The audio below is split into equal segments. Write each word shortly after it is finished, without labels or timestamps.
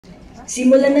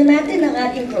Simulan na natin ang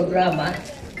ating programa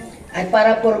at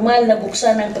para formal na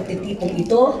buksan ang pagtitipong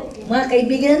ito, mga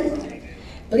kaibigan,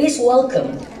 please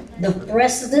welcome the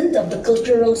President of the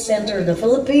Cultural Center of the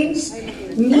Philippines,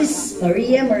 Ms.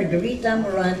 Maria Margarita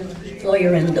Moran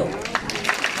Florendo.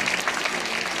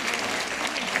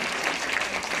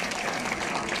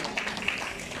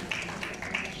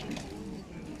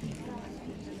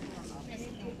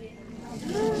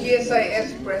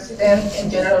 GSIS President and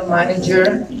General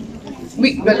Manager,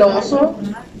 Vic Veloso.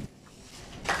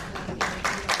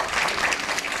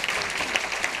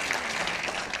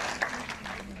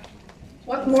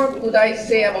 What more could I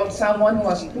say about someone who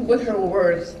has proven her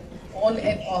worth on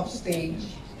and off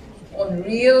stage, on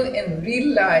real and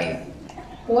real life,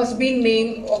 who has been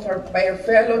named by her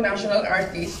fellow national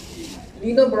artist,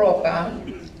 Lino Broca,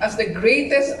 as the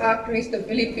greatest actress the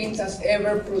Philippines has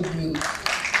ever produced.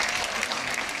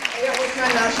 Kaya was na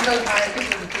national artist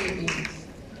of the Philippines.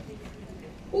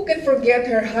 Who can forget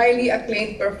her highly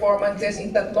acclaimed performances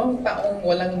in Tatlong Taong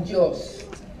Walang Diyos?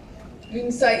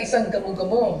 Linsay Isang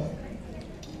Gamo-Gamo,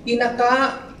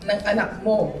 Inaka ng Anak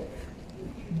Mo,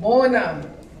 Bona,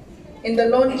 in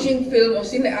the launching film of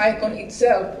cine icon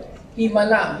itself,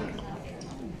 Himala.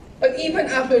 But even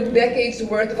after decades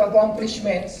worth of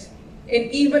accomplishments,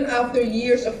 and even after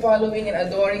years of following and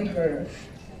adoring her,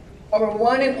 our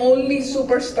one and only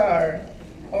superstar,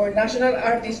 our national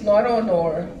artist Nora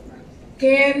Aunor,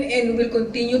 can and will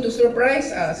continue to surprise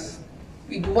us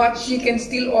with what she can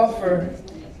still offer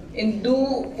and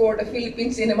do for the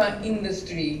Philippine cinema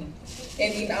industry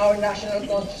and in our national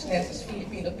consciousness as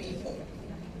Filipino people.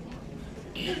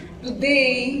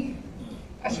 Today,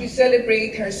 as we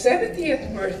celebrate her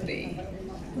 70th birthday,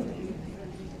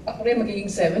 ako rin magiging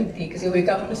 70 kasi we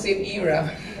come from the same era,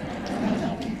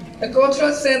 the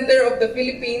Cultural Center of the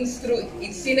Philippines, through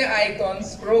its Cine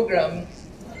Icons program,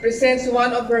 presents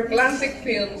one of her classic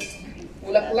films,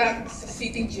 Bulaklak sa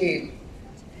City Jail.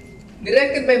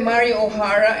 Directed by Mario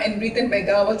O'Hara and written by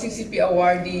Gawad CCP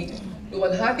awardee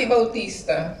Luwalhati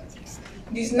Bautista,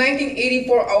 this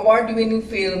 1984 award-winning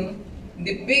film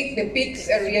depicts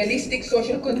a realistic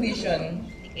social condition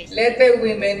led by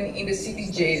women in the city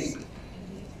jail.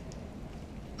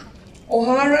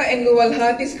 O'Hara and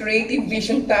Luwalhati's creative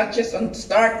vision touches on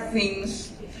stark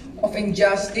themes of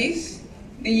injustice,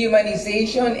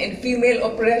 dehumanization, and female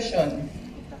oppression,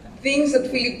 things that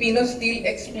Filipinos still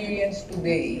experience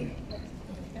today.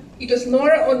 It was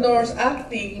Nora Aunor's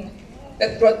acting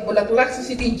that brought Bulaklak sa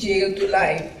City Jail to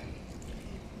life.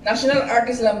 National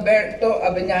artist Lamberto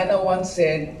Abellana once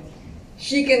said,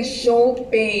 "She can show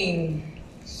pain,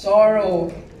 sorrow,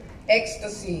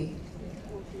 ecstasy,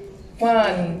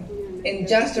 fun, and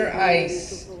just her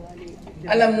eyes."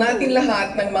 Alam natin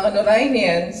lahat ng mga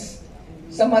Noranians,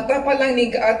 sa mata pa lang ni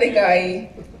Ate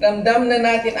Guy, ramdam na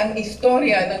natin ang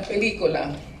istorya ng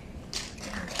pelikula.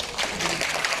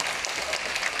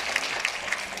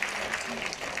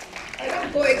 Alam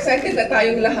ko, excited na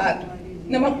tayong lahat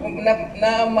na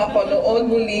mapanood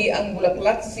muli ang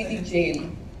Bulaklak sa City Jail.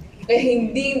 Kaya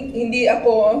hindi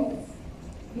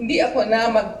ako na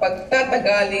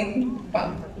magpagtatagalin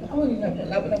pa. I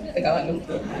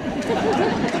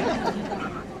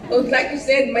would like to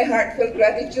send my heartfelt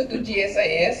gratitude to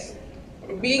GSIS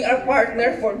for being our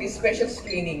partner for this special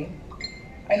screening.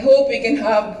 I hope we can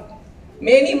have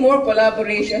many more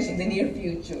collaborations in the near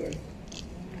future.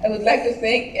 I would like to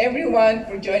thank everyone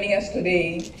for joining us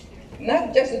today,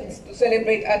 not just to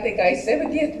celebrate Ate Guy's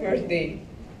 70th birthday,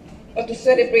 but to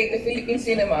celebrate the Philippine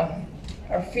cinema,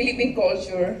 our Philippine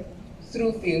culture,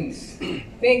 through films.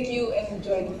 Thank you and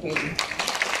enjoy the film.